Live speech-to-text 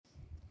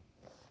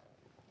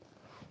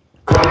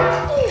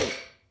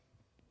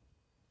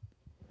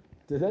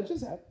Did that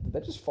just happen? Did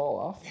that just fall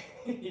off?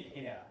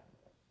 Yeah.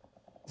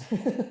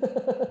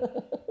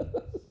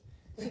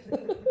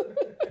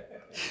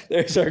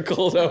 There's our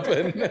cold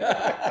open.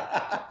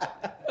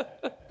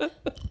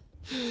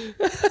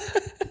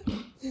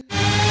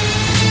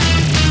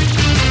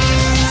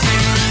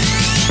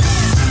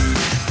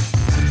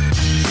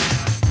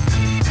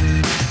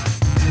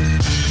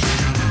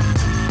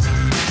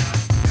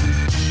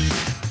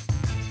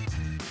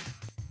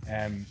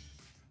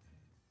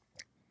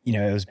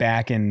 It was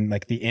back in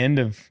like the end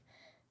of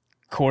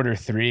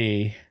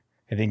Q3,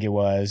 I think it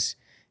was,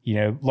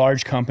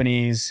 large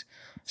companies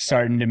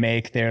starting to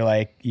make their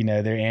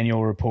their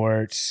annual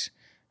reports,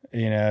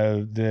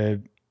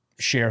 the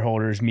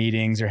shareholders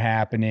meetings are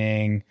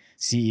happening.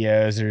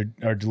 CEOs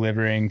are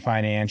delivering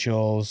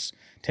financials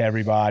to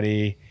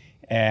everybody.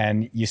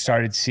 And you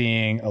started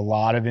seeing a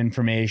lot of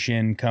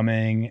information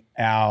coming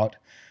out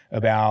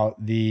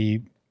about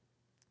the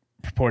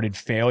purported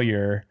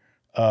failure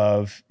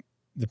of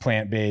the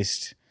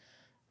plant-based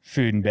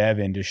food and bev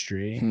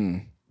industry.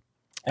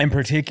 And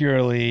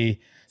particularly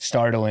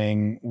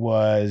startling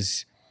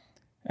was,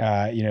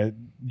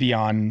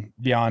 Beyond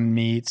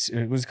Meats.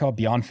 What was it called?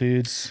 Beyond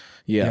Foods?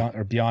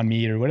 Yeah. Beyond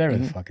Meat or whatever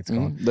the fuck it's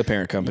called. The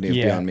parent company of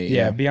Beyond Meat.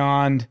 Yeah.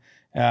 Beyond,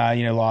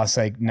 lost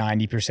like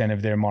 90%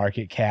 of their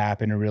market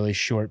cap in a really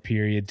short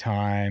period of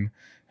time.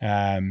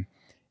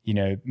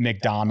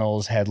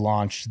 McDonald's had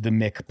launched the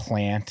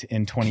McPlant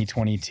in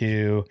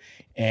 2022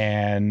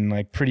 and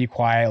like pretty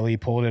quietly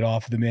pulled it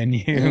off the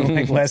menu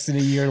like less than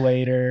a year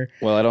later.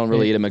 Well, I don't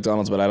really eat at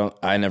McDonald's, but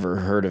I never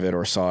heard of it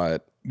or saw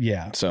it.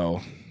 Yeah. So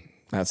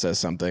that says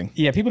something.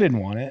 Yeah. People didn't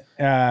want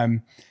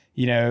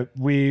it.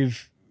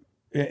 We've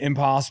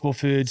Impossible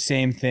Foods,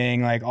 same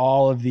thing. Like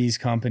all of these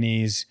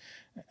companies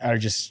are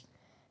just,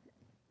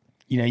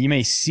 you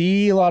may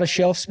see a lot of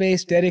shelf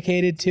space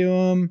dedicated to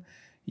them.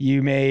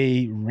 You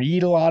may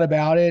read a lot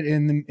about it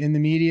in the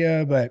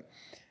media, but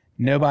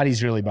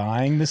nobody's really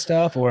buying the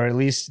stuff, or at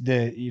least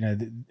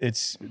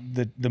it's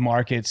the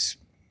market's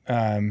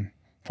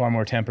far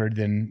more tempered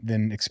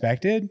than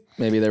expected.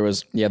 Maybe there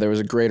was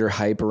a greater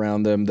hype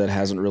around them that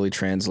hasn't really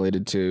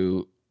translated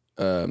to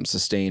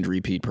sustained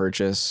repeat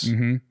purchase.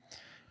 Mm-hmm.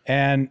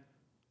 And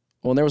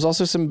there was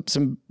also some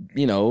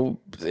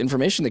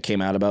information that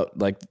came out about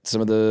like some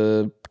of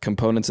the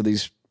components of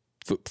these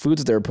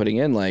foods that they were putting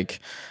in,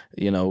 like,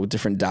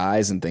 different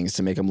dyes and things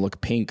to make them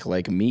look pink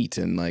like meat.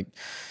 And like,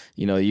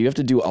 you have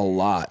to do a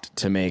lot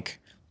to make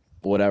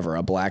whatever,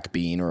 a black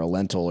bean or a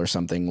lentil or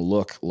something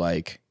look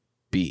like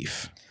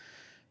beef.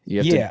 You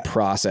have to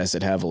process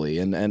it heavily.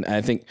 And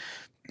I think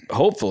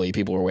hopefully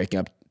people are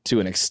waking up to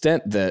an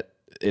extent that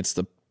it's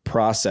the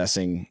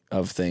processing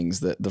of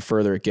things that the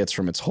further it gets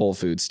from its whole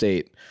food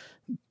state,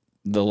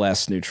 the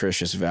less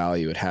nutritious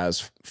value it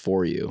has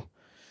for you.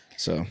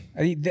 So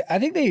I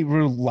think they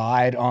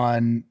relied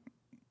on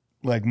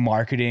like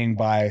marketing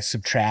by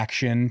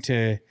subtraction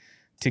to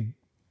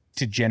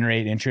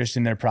generate interest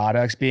in their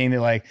products, being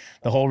that like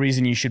the whole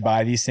reason you should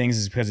buy these things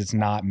is because it's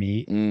not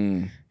meat.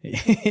 Yeah.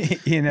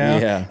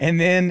 And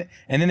then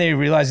they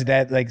realized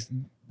that like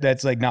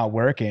that's like not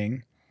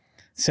working.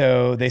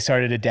 So they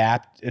started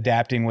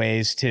adapting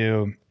ways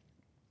to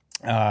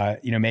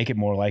make it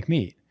more like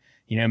meat.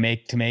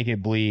 Make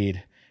it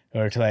bleed,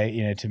 or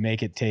to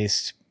make it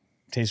taste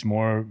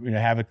more,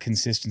 have a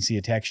consistency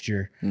of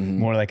texture,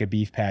 more like a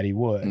beef patty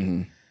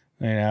would,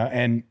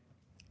 and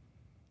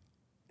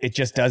it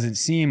just doesn't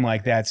seem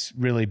like that's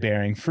really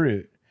bearing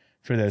fruit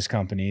for those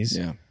companies.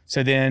 Yeah.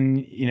 So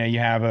then, you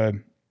have a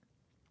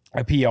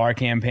PR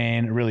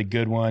campaign, a really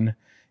good one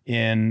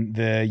in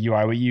the You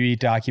Are What You Eat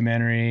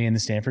documentary and the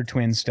Stanford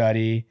Twin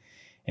study,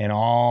 and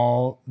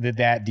all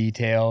that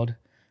detailed,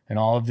 and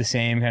all of the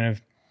same kind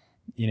of,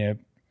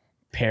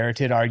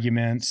 parroted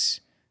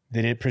arguments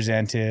that it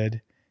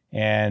presented.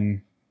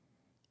 And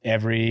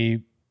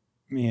every,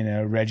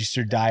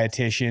 registered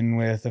dietitian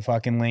with a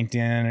fucking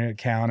LinkedIn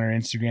account or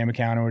Instagram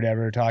account or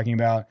whatever talking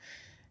about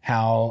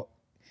how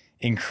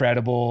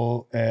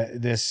incredible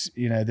this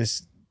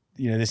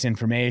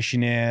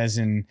information is,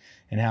 and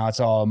how it's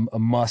all a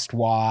must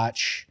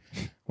watch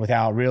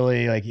without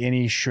really like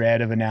any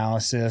shred of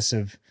analysis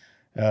of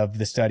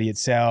the study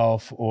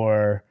itself,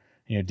 or,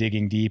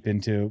 digging deep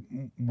into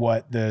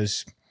what the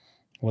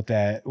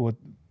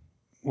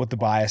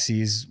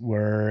biases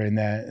were in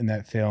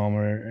that film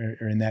or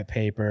in that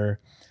paper.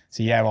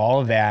 So you have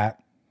all of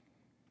that.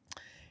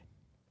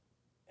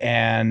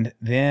 And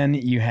then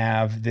you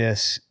have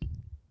this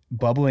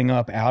bubbling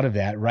up out of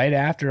that right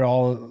after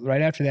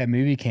that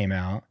movie came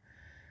out.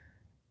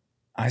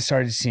 I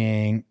started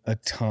seeing a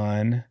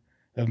ton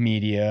of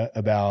media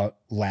about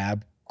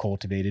lab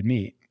cultivated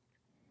meat.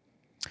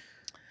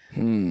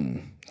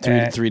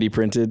 3D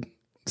printed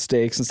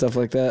steaks and stuff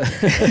like that.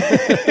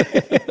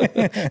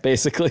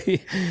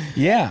 Basically.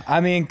 Yeah.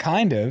 I mean,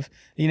 kind of,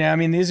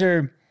 these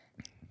are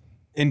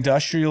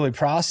industrially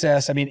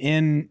processed. I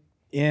mean,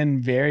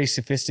 in very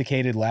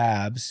sophisticated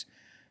labs,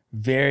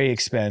 very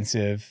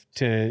expensive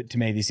to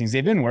make these things.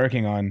 They've been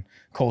working on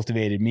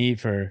cultivated meat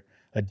for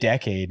a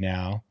decade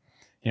now.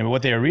 But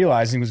what they were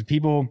realizing was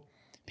people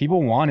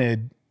people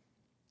wanted,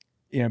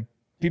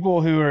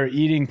 people who are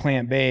eating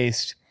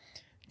plant-based,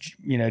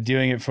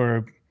 doing it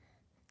for,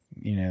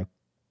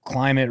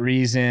 climate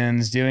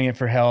reasons, doing it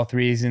for health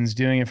reasons,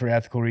 doing it for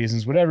ethical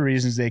reasons, whatever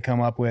reasons they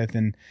come up with.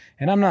 And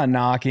I'm not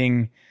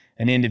knocking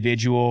an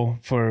individual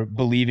for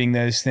believing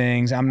those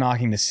things. I'm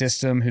knocking the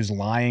system who's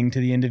lying to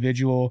the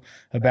individual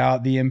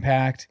about the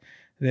impact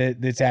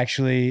that's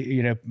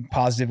actually,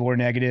 positive or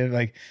negative.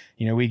 Like,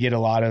 we get a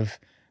lot of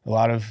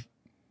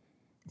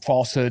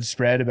falsehoods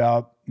spread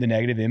about the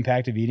negative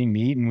impact of eating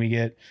meat, and we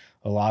get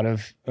a lot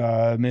of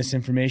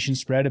misinformation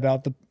spread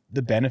about the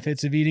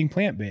benefits of eating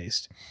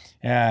plant-based.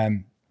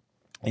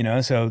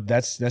 So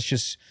that's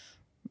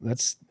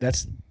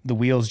the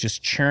wheels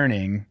just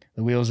churning,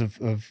 the wheels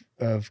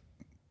of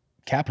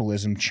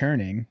capitalism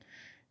churning.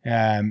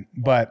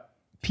 But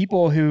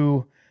people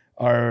who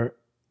are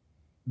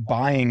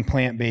buying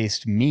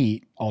plant-based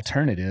meat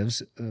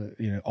alternatives,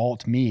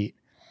 alt meat,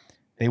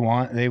 they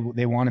want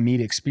a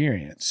meat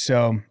experience.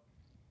 So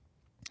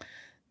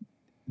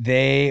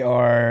they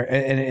are,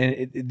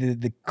 and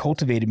the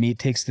cultivated meat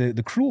takes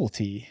the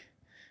cruelty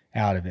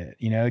out of it.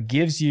 It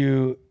gives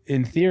you,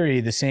 in theory,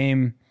 the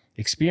same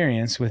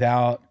experience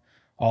without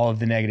all of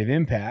the negative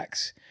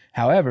impacts.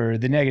 However,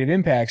 the negative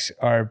impacts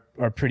are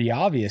pretty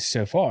obvious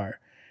so far.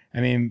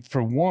 I mean,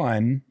 for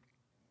one,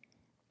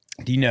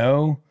 do you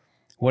know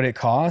what it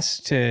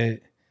costs to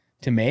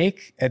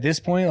make at this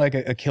point, like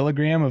a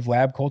kilogram of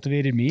lab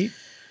cultivated meat?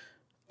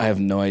 I have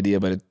no idea,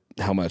 but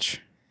how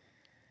much?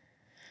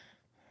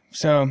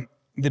 So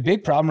the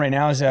big problem right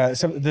now is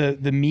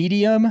the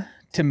medium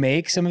to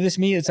make some of this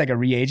meat. It's like a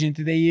reagent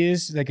that they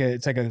use,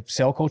 it's like a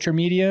cell culture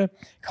media,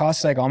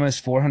 costs like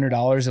almost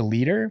 $400 a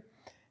liter,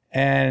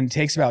 and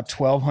takes about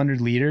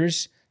 1,200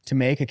 liters to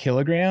make a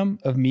kilogram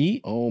of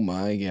meat. Oh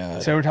my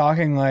God! So we're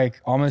talking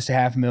like almost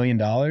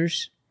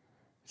 $500,000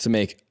 to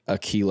make a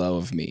kilo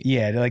of meat.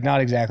 Yeah, they're like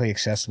not exactly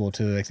accessible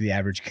to like the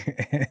average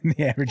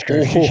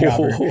grocery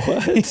shopper.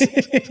 What?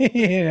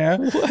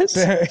 What?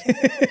 So,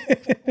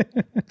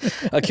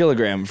 a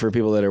kilogram for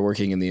people that are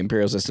working in the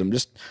imperial system,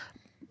 just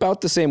about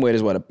the same weight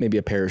as maybe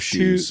a pair of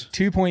shoes.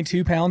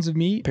 2.2 pounds of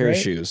meat. Pair right?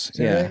 of shoes. Is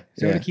that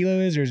what a kilo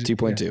is, or is it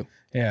 2.2?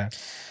 Yeah.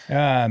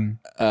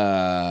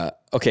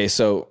 Okay,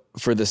 so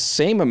for the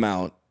same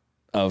amount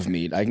of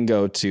meat, I can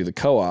go to the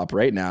co-op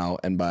right now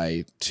and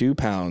buy 2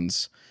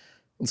 pounds.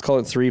 Let's call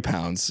it 3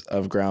 pounds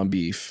of ground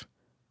beef,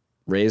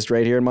 raised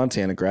right here in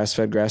Montana,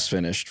 grass-fed,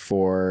 grass-finished,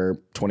 for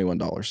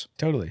 $21.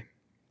 Totally.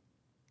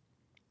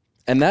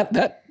 And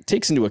that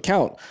takes into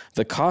account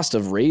the cost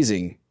of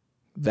raising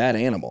that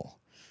animal,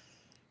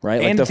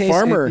 right? And like the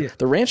farmer,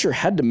 the rancher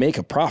had to make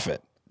a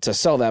profit to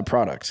sell that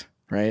product,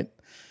 right?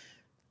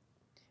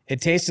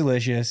 It tastes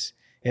delicious.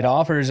 It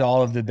offers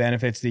all of the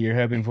benefits that you're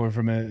hoping for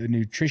from a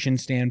nutrition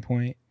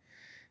standpoint.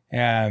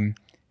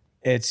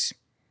 It's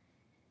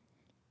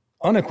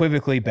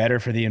unequivocally better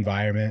for the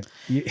environment.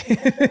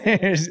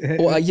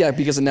 Well, yeah,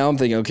 because now I'm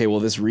thinking, okay, well,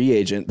 this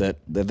reagent that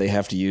they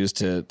have to use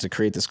to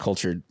create this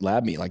cultured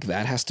lab meat, like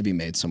that has to be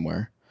made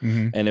somewhere.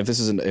 Mm-hmm. And if this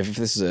is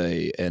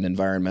an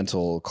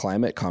environmental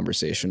climate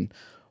conversation,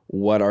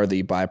 what are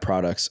the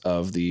byproducts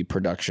of the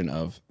production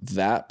of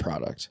that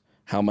product?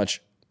 How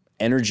much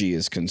energy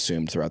is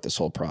consumed throughout this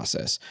whole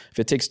process? If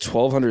it takes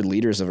 1,200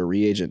 liters of a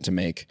reagent to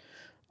make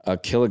a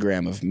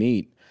kilogram of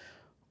meat,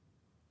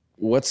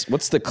 what's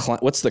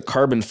the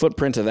carbon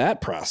footprint of that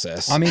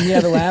process? I mean,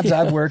 yeah, the labs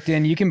I've worked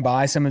in, you can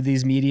buy some of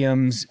these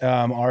mediums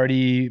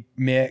already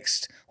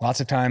mixed. Lots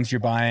of times,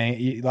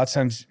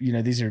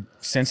 these are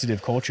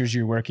sensitive cultures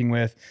you're working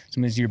with.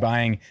 Sometimes you're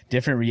buying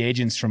different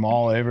reagents from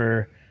all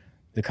over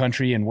the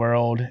country and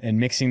world and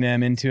mixing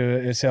them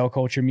into a cell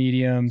culture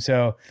medium.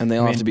 So, and they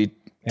all have to be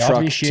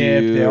trucked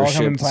shipped. They all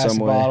come in plastic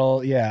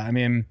bottle. Yeah, I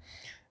mean,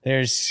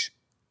 there's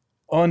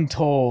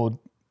untold,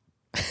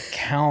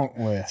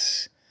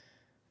 countless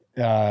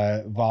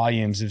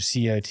volumes of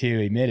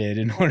CO2 emitted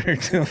in order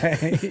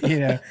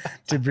to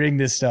to bring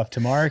this stuff to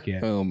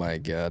market. Oh my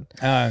God.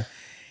 But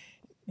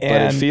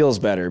it feels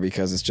better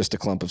because it's just a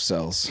clump of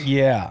cells.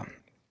 Yeah.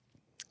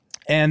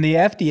 And the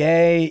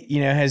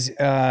FDA, has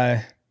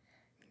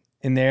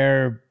in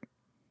their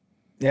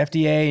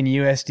FDA and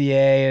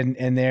USDA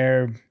and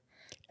their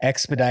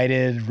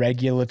expedited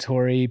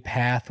regulatory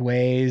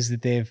pathways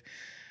that they've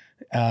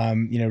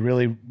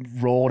really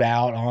rolled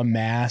out en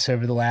masse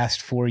over the last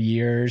 4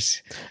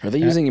 years. Are they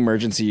using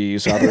emergency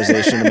use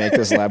authorization to make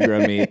this lab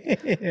grown meat?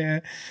 Yeah.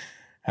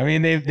 I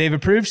mean, they've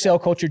approved cell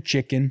cultured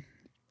chicken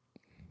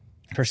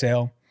for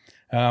sale.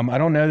 I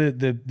don't know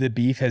that the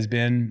beef has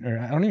been, or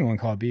I don't even want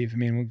to call it beef. I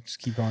mean, we'll just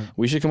keep going.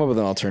 We should come up with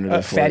an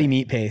alternative for fatty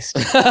meat paste.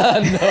 No.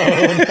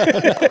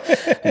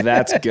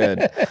 That's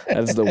good.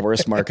 That's the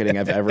worst marketing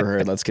I've ever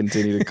heard. Let's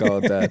continue to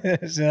call it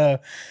that. So,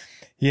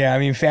 yeah, I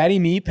mean, fatty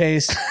meat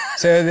paste.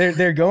 So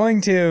they're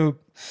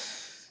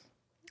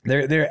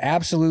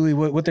absolutely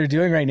what they're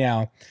doing right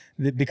now,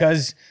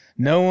 because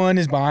no one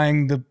is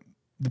buying the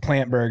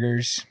plant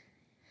burgers,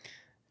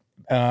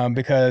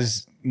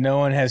 because no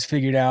one has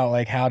figured out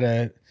like how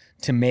to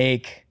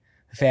make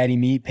fatty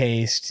meat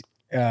paste,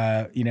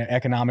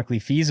 economically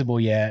feasible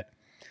yet.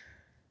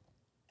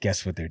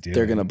 guess what they're doing?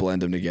 They're going to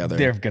blend them together.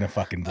 They're going to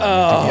fucking blend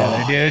them together,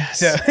 dude. Yes.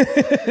 So,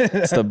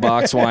 It's the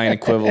box wine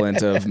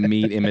equivalent of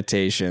meat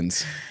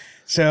imitations.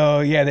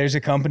 so yeah, there's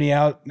a company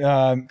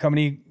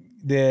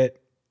that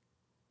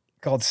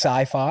called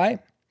Sci-Fi.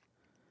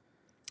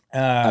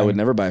 I would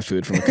never buy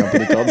food from a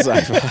company called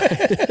Sci-Fi.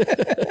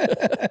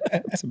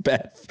 It's a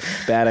bad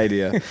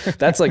idea.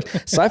 That's like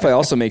Sci-Fi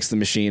also makes the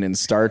machine in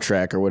Star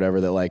Trek or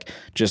whatever that like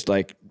just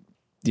like,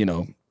 you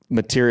know,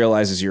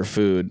 materializes your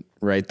food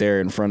right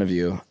there in front of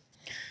you.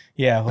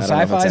 Yeah, well,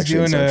 Sci-Fi's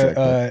doing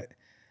a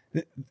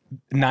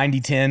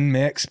 90-10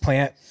 mix,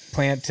 plant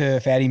to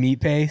fatty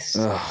meat paste.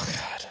 Oh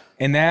God!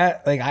 And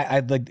that, like, I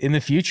like in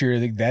the future,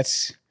 like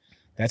that's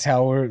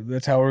how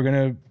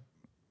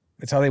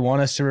they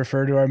want us to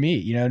refer to our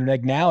meat. You know,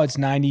 like now it's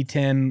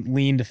 90-10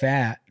 lean to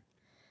fat.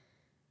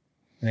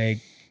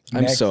 Like,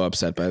 I'm so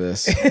upset by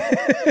this.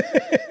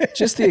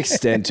 Just the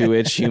extent to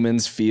which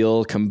humans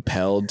feel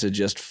compelled to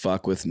just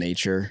fuck with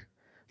nature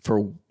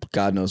for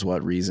God knows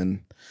what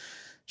reason.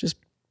 Just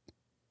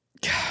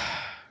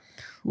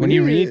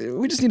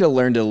we just need to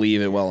learn to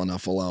leave it well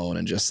enough alone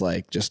and just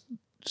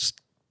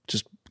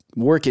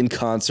work in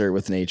concert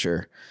with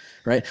nature,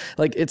 right?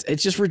 Like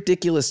it's just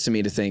ridiculous to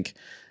me to think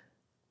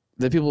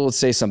that people would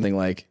say something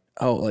like,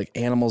 "Oh, like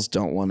animals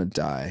don't want to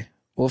die."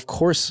 Well, of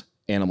course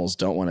animals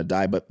don't want to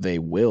die, but they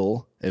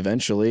will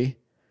eventually.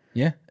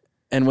 Yeah.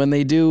 And when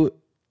they do,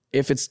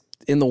 if it's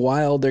in the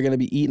wild, they're going to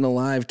be eaten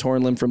alive,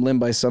 torn limb from limb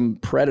by some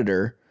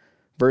predator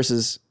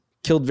versus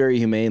killed very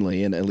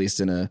humanely, and at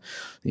least in a,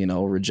 you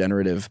know,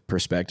 regenerative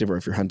perspective, or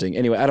if you're hunting.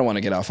 Anyway, I don't want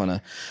to get off on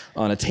a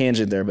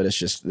tangent there, but it's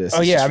just this.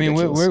 Oh yeah, I mean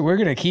we're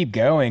gonna keep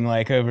going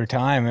like over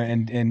time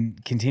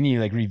and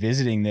continue like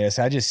revisiting this.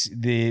 I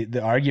just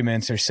the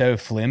arguments are so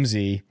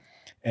flimsy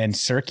and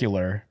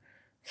circular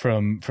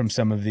from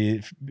some of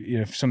the, you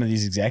know, some of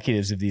these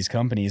executives of these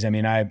companies. I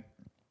mean, I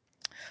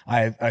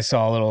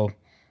saw a little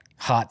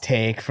hot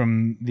take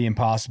from the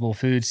Impossible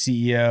Foods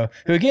CEO,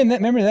 who again,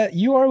 remember that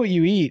You Are What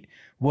You Eat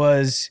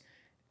was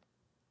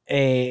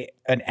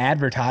an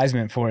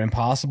advertisement for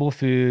Impossible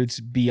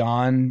Foods,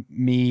 Beyond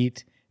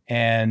Meat,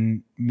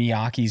 and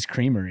Miyake's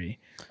Creamery.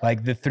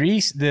 Like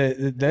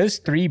those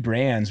three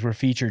brands were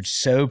featured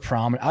so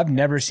prominent. I've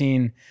never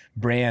seen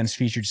brands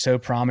featured so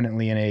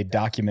prominently in a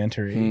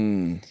documentary.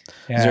 Is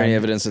there any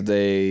evidence that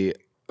they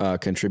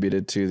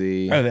contributed to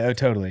the? Oh,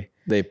 totally.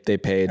 They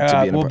paid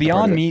to be well,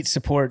 Beyond Meat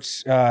supported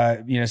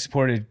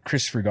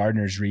Christopher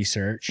Gardner's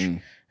research,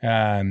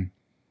 and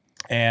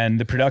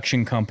the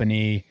production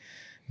company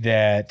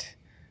that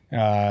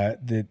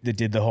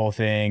did the whole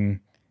thing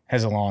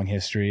has a long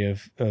history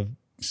of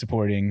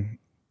supporting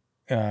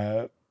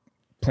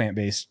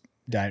plant-based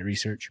diet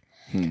research.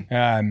 You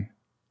know,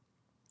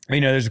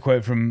 there's a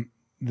quote from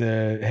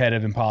the head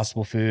of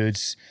Impossible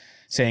Foods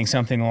saying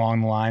something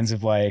along the lines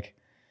of like,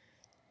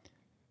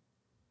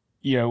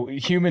 you know,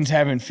 humans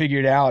haven't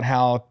figured out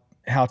how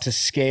to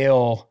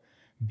scale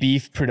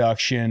beef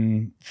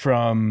production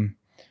from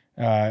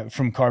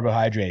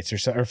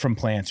carbohydrates or from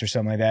plants or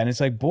something like that. And it's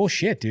like,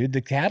 bullshit, dude.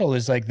 The cattle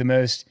is like the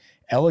most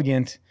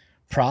elegant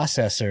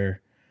processor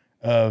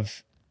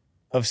of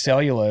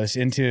cellulose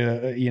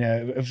into, you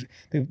know,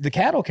 the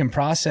cattle can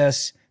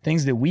process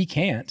things that we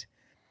can't.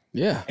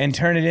 Yeah. And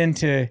turn it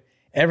into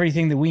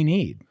everything that we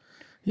need.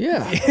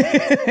 Yeah.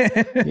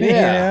 Yeah. You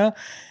know?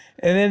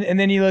 And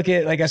then you look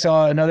at, like, I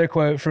saw another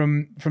quote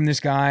from this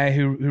guy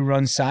who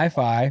runs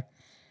Sci-Fi, and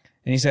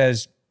he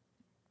says,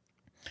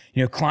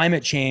 you know,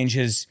 climate change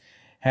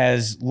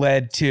has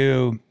led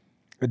to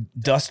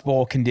Dust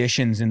Bowl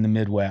conditions in the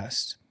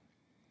Midwest.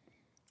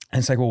 And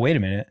it's like, well, wait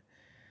a minute.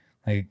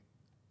 Like,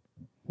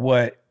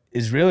 what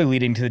is really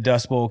leading to the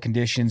Dust Bowl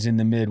conditions in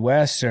the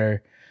Midwest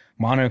are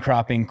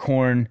monocropping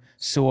corn,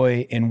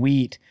 soy, and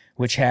wheat,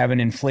 which have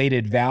an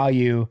inflated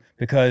value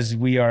because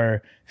we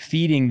are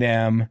feeding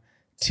them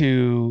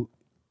to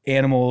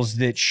animals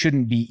that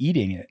shouldn't be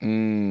eating it.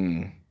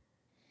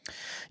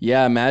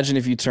 Yeah, imagine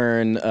if you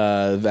turn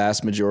a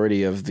vast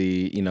majority of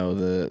the, you know,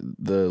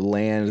 the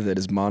land that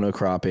is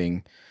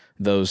monocropping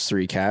those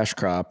three cash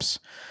crops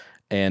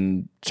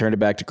and turn it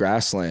back to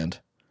grassland.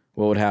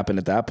 What would happen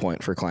at that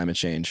point for climate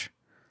change?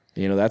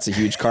 You know, that's a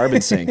huge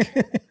carbon sink.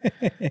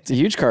 It's a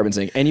huge carbon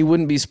sink. And you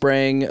wouldn't be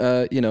spraying,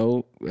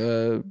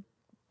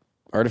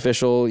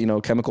 artificial, you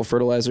know, chemical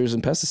fertilizers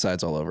and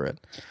pesticides all over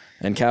it.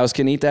 And cows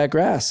can eat that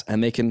grass,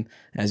 and they can,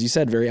 as you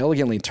said, very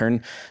elegantly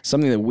turn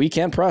something that we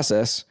can't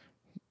process,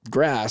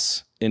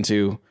 grass,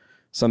 into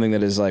something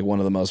that is like one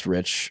of the most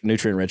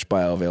nutrient-rich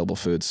bioavailable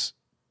foods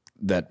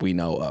that we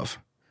know of.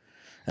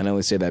 And I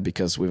only say that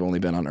because we've only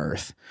been on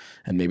Earth,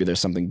 and maybe there's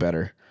something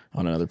better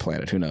on another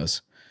planet. Who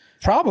knows?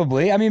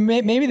 Probably. I mean,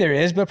 maybe there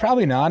is, but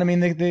probably not. I mean,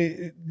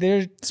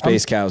 they're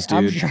space cows,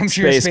 dude. I'm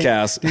sure space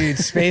cows, dude.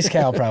 Space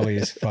cow probably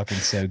is fucking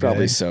so good.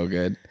 Probably so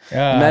good.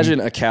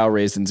 Imagine a cow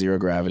raised in zero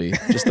gravity,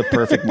 just the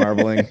perfect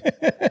marbling.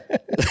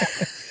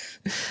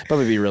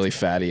 Probably be really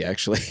fatty,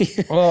 actually.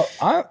 Well,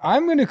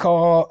 I'm going to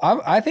call.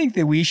 I think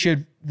that we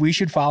should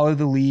follow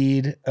the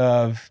lead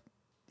of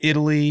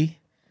Italy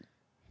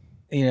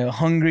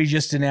Hungary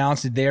just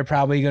announced that they're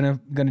probably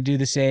gonna do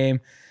the same.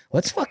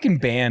 Let's fucking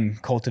ban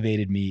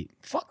cultivated meat.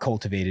 Fuck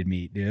cultivated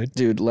meat, dude.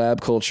 Dude,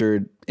 lab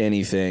cultured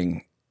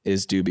anything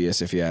is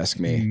dubious if you ask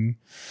me.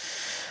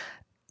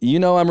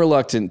 Mm-hmm. I'm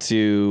reluctant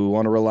to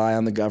want to rely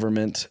on the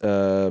government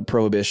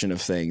prohibition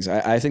of things.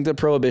 I think that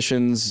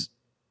prohibitions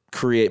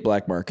create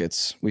black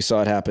markets. We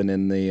saw it happen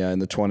in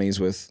the 20s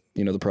with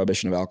the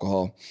prohibition of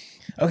alcohol.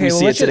 Okay,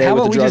 well, let's how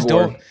about we just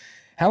don't.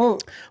 How?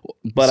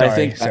 But I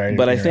think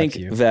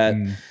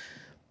that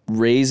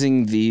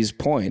raising these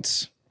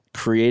points,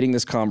 creating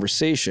this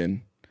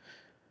conversation,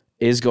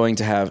 is going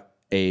to have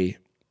a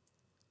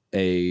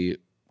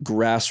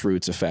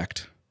grassroots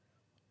effect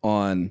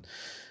on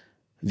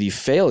the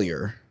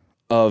failure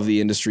of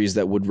the industries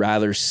that would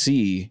rather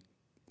see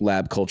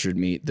lab cultured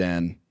meat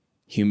than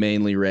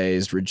humanely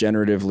raised,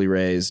 regeneratively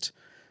raised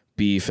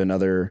beef and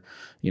other,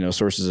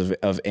 sources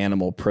of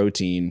animal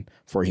protein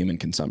for human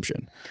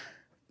consumption.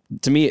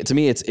 To me,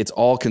 it's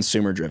all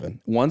consumer driven.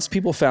 Once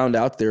people found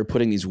out they were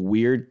putting these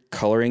weird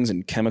colorings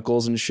and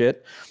chemicals and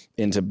shit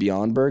into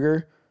Beyond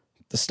Burger,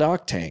 the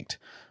stock tanked.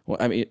 Well,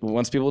 I mean,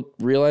 once people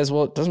realized,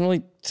 well, it doesn't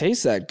really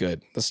taste that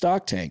good, the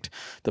stock tanked.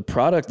 The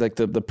product, like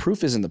the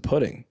proof is in the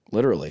pudding,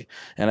 literally.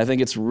 And I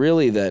think it's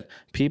really that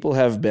people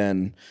have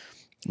been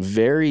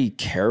very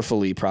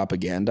carefully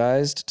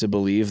propagandized to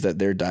believe that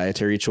their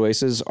dietary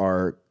choices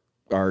are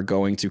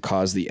going to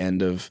cause the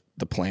end of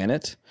the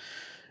planet.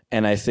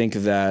 And I think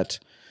that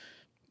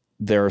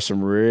there are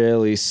some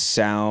really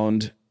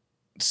sound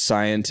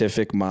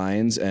scientific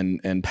minds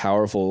and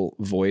powerful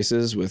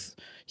voices with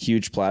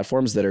huge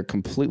platforms that are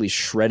completely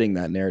shredding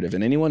that narrative.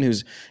 And anyone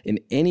who's in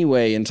any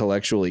way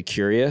intellectually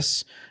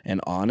curious and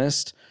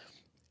honest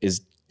is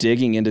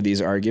digging into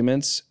these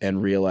arguments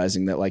and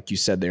realizing that, like you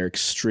said, they're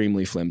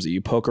extremely flimsy.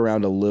 You poke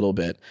around a little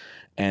bit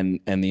and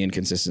the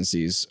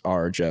inconsistencies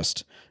are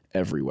just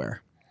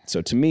everywhere.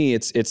 So to me,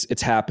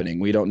 it's happening.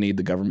 We don't need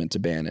the government to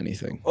ban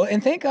anything. Well,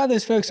 and thank God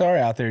those folks are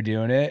out there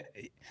doing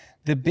it.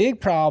 The big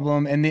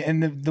problem and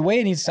the way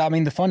it needs to stop, I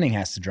mean, the funding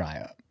has to dry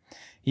up.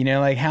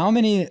 Like how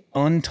many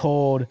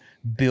untold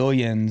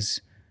billions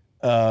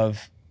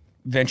of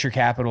venture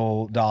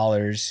capital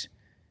dollars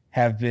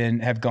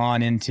have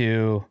gone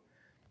into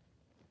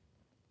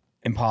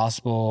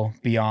Impossible,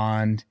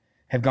 Beyond,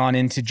 have gone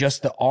into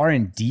just the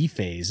R&D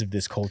phase of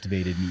this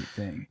cultivated meat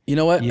thing. You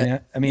know what?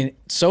 I mean,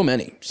 so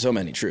many,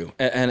 true.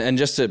 And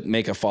just to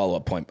make a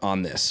follow-up point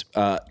on this,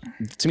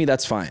 to me,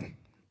 that's fine.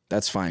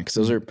 That's fine, because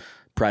those are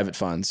private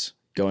funds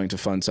going to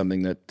fund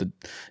something that the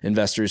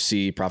investors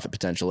see profit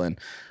potential in.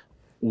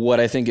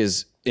 What I think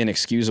is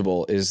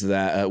inexcusable is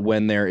that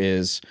when there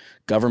is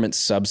government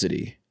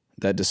subsidy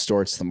that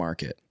distorts the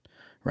market,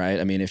 right?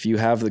 I mean, if you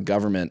have the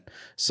government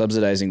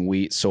subsidizing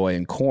wheat, soy,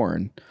 and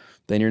corn,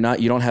 then you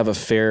don't have a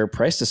fair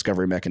price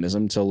discovery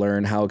mechanism to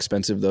learn how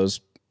expensive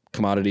those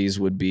commodities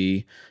would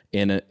be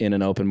in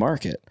an open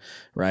market,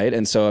 right?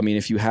 And so, I mean,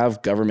 if you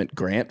have government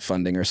grant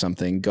funding or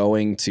something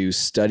going to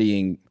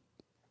studying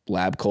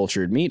lab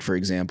cultured meat, for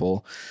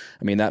example,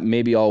 I mean, that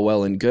may be all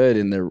well and good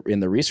in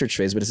the research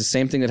phase, but it's the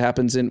same thing that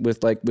happens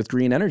with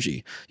green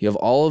energy. You have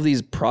all of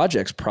these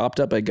projects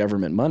propped up by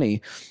government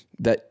money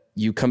that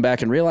you come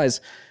back and realize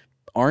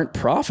aren't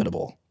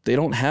profitable. They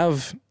don't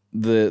have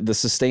the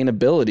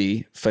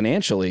sustainability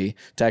financially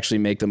to actually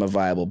make them a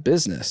viable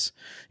business.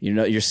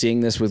 You're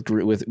seeing this with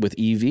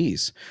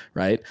EVs,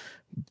 right?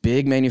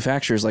 Big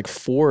manufacturers like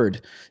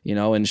Ford,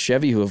 and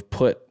Chevy, who have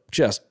put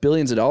just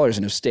billions of dollars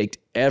and have staked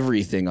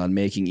everything on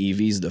making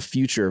EVs the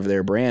future of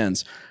their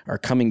brands, are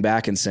coming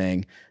back and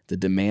saying the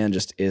demand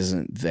just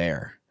isn't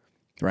there,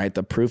 right?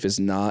 The proof is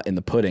not in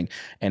the pudding,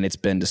 and it's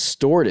been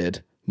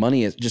distorted.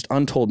 Money is just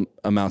untold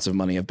amounts of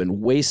money have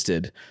been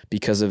wasted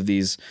because of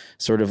these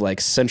sort of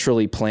like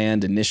centrally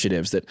planned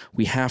initiatives that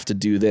we have to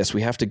do this,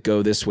 we have to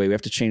go this way, we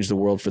have to change the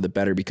world for the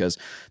better because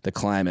the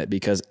climate,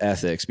 because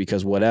ethics,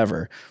 because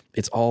whatever.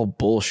 It's all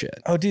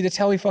bullshit. Oh, dude, that's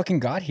how we fucking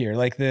got here.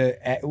 Like the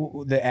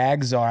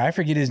ag czar, I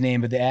forget his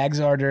name, but the ag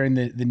czar during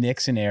the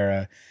Nixon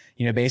era,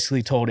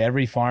 basically told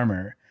every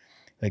farmer,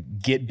 like,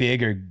 get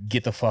big or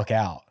get the fuck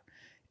out.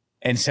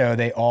 And so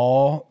they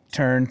all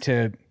turned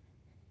to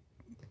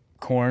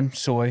corn,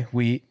 soy,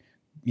 wheat,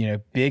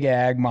 big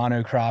ag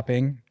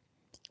monocropping,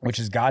 which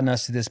has gotten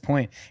us to this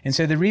point. And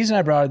so the reason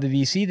I brought up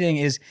the VC thing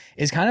is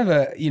kind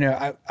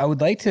of I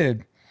would like to,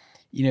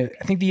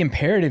 I think the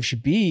imperative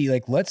should be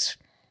like, because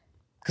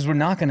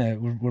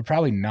we're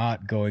probably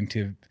not going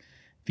to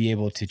be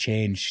able to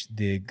change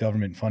the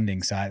government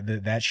funding side,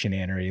 that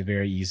shenanery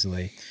very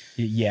easily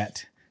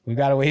yet. We've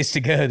got a ways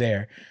to go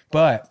there.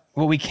 But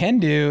what we can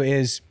do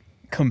is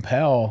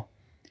compel,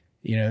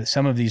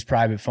 some of these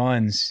private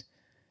funds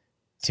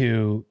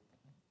to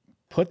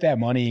put that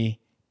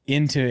money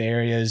into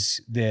areas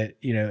that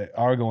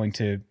are going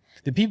to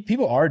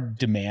people are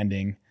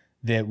demanding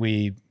that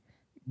we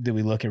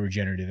look at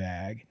regenerative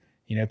ag.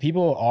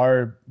 People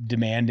are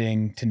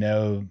demanding to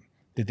know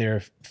that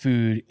their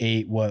food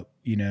ate what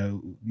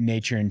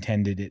nature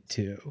intended it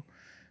to.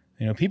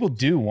 People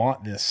do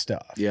want this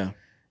stuff. Yeah.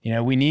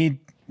 We need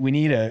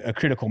need a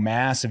critical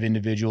mass of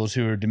individuals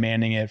who are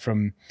demanding it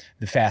from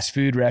the fast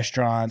food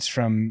restaurants,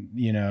 from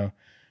the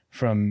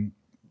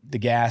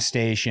gas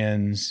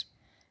stations.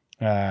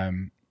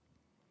 But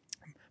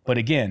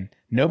again,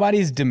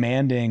 nobody's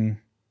demanding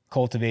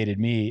cultivated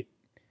meat,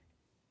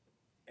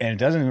 and it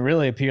doesn't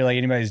really appear like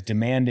anybody's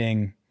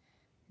demanding,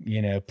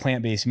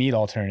 plant-based meat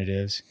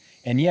alternatives.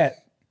 And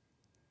yet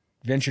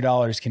venture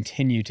dollars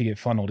continue to get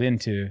funneled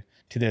into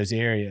those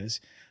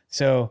areas.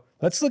 So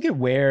let's see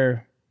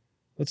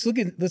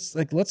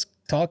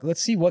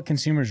what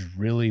consumers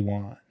really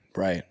want.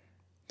 Right.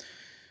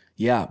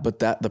 Yeah. But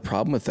the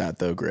problem with that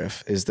though,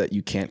 Griff, is that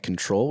you can't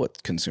control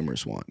what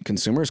consumers want.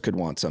 Consumers could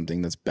want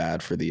something that's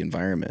bad for the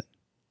environment.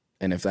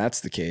 And if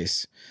that's the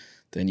case,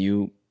 then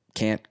you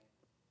can't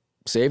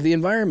save the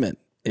environment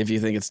if you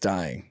think it's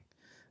dying.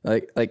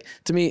 Like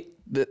to me,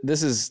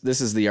 this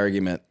is the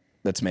argument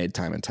that's made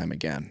time and time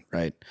again,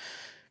 right?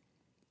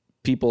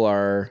 People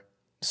are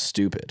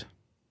stupid.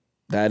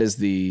 That is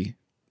the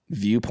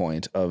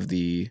viewpoint of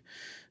the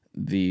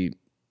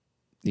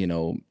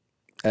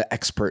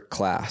expert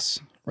class,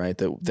 right?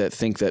 That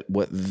think that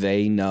what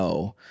they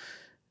know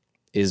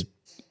is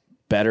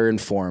better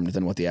informed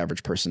than what the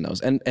average person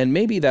knows. And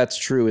maybe that's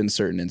true in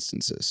certain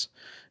instances.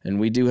 And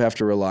we do have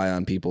to rely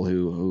on people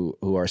who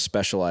are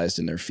specialized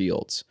in their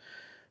fields.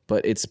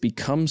 But it's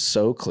become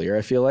so clear,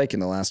 I feel like, in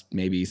the last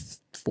maybe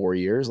 4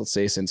 years, let's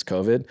say since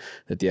COVID,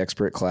 that the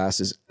expert class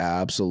is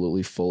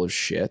absolutely full of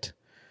shit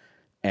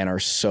and are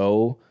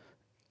so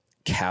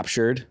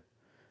captured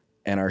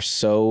and are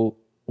so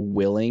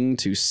willing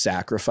to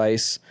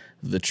sacrifice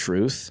the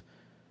truth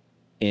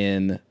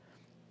in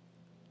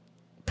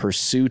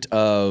pursuit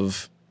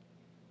of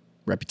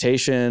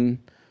reputation,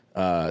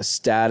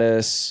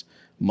 status,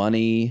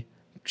 money,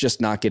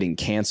 just not getting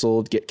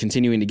canceled,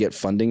 continuing to get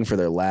funding for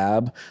their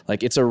lab.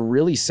 Like, it's a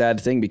really sad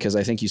thing because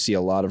I think you see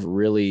a lot of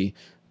really,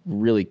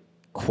 really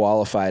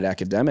qualified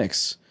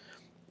academics,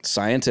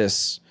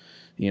 scientists,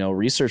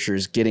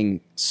 researchers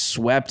getting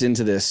swept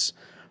into this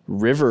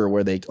river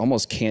where they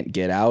almost can't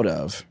get out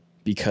of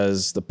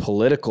because the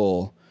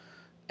political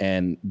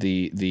and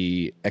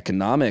the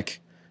economic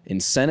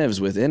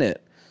incentives within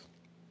it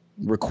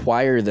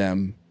require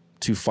them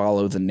to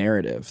follow the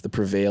narrative, the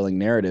prevailing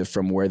narrative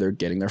from where they're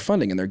getting their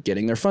funding. And they're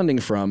getting their funding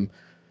from,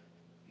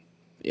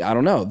 I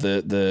don't know,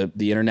 the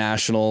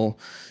international,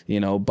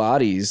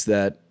 bodies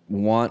that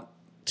want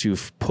to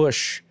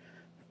push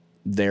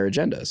their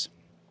agendas.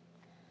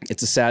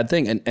 It's a sad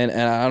thing. And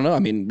I don't know. I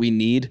mean, we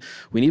need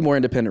more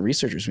independent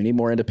researchers. We need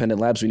more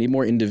independent labs. We need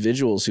more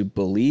individuals who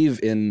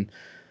believe in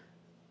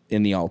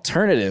the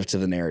alternative to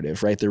the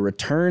narrative, right? The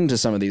return to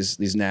some of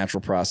these natural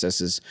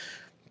processes,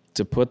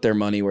 to put their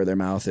money where their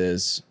mouth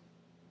is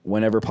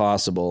whenever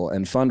possible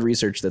and fund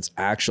research that's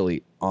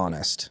actually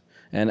honest.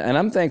 And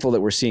I'm thankful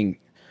that we're seeing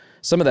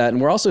some of that. And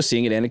we're also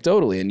seeing it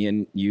anecdotally.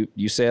 And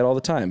you say it all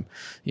the time,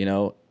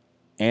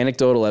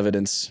 anecdotal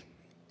evidence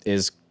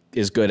is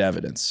good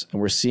evidence. And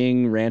we're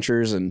seeing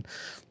ranchers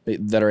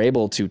that are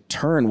able to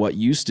turn what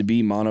used to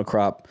be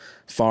monocrop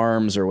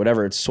farms or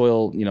whatever, it's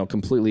soil,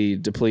 completely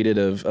depleted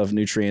of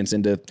nutrients,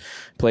 into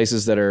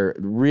places that are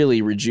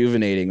really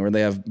rejuvenating, where they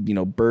have,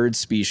 bird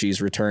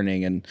species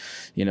returning, and,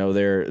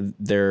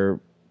 they're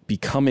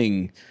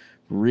becoming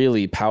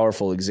really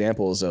powerful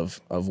examples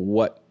of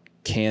what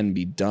can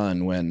be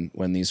done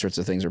when these sorts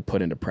of things are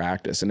put into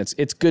practice. And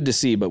it's good to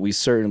see, but we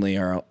certainly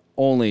are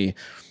only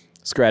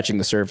scratching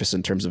the surface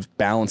in terms of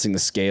balancing the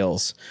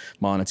scales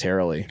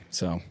monetarily.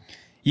 So,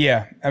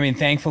 yeah, I mean,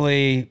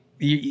 thankfully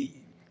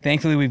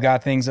we've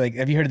got things like,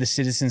 have you heard of the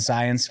Citizen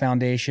Science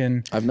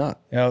Foundation? I've not.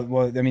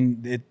 Well, I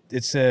mean,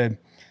 it's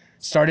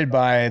started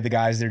by the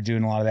guys that are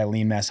doing a lot of that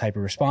lean mass hyper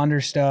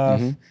responder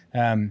stuff.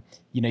 Mm-hmm.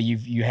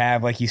 You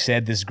have, like you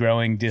said, this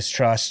growing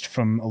distrust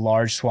from a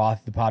large swath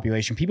of the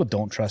population. People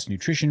don't trust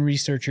nutrition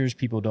researchers.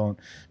 People don't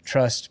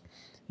trust,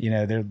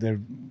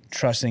 they're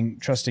trusting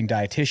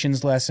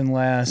dietitians less and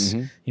less.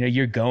 Mm-hmm.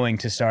 You're going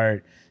to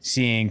start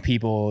seeing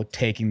people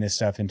taking this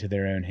stuff into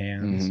their own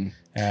hands.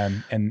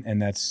 Mm-hmm.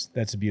 And that's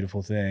a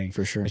beautiful thing.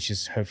 For sure. It's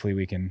just, hopefully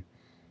we can,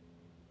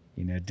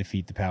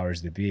 defeat the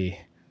powers that be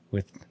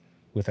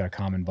with our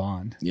common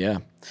bond. Yeah.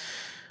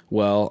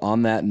 Well,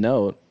 on that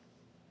note,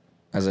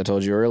 as I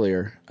told you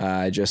earlier,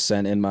 I just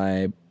sent in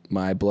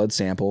my blood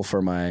sample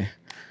for my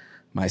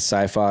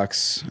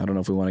Cyfox. I don't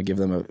know if we want to give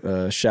them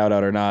a shout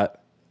out or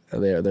not.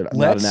 They're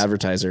not an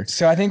advertiser.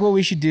 So I think what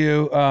we should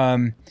do,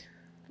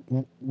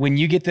 when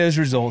you get those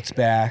results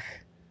back,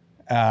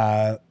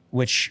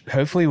 which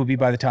hopefully will be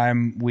by the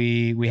time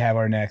we have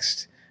our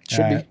next.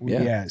 Should be.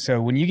 Yeah.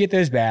 So when you get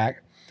those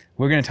back,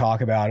 we're going to talk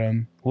about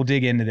them. We'll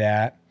dig into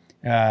that.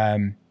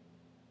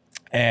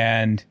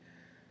 And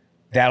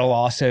that'll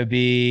also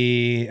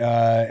be,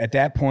 at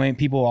that point,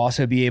 people will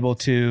also be able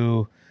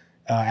to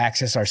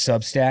access our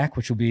Substack,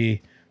 which will be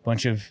a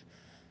bunch of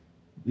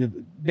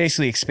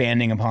basically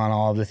expanding upon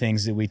all of the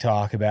things that we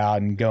talk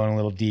about and going a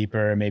little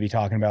deeper, and maybe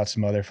talking about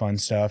some other fun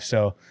stuff.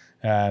 So,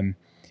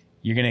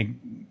 you're going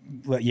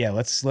to,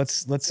 let's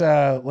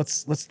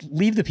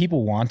leave the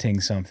people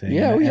wanting something.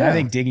 Yeah. And I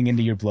think digging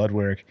into your blood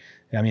work,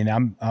 I mean,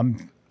 I'm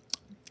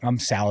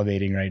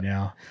salivating right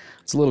now.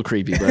 It's a little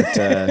creepy,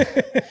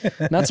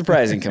 but not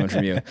surprising coming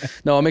from you.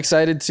 No, I'm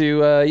excited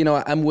to,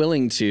 I'm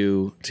willing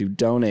to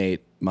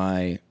donate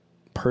my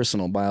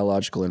personal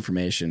biological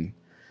information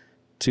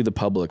to the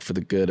public for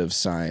the good of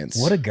science.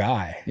 What a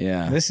guy.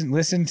 Yeah.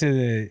 Listen to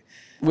the...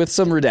 With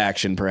some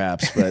redaction,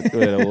 perhaps, but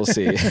we'll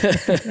see.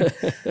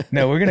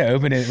 No, we're going to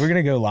open it. We're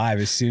going to go live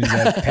as soon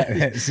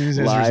as those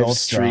live results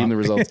stream drop. the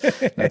results.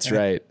 That's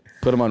right.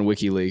 Put them on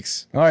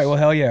WikiLeaks. All right. Well,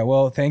 hell yeah.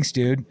 Well, thanks,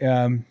 dude.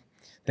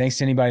 Thanks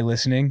to anybody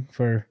listening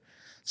for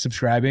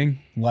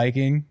subscribing,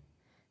 liking,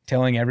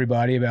 telling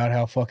everybody about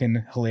how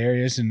fucking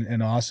hilarious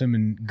and awesome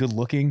and good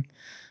looking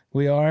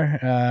we are.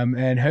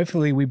 And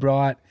hopefully we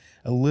brought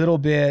a little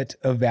bit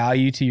of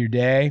value to your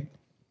day,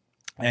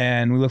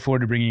 and we look forward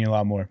to bringing you a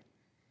lot more.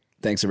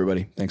 Thanks,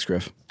 everybody. Thanks,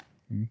 Griff.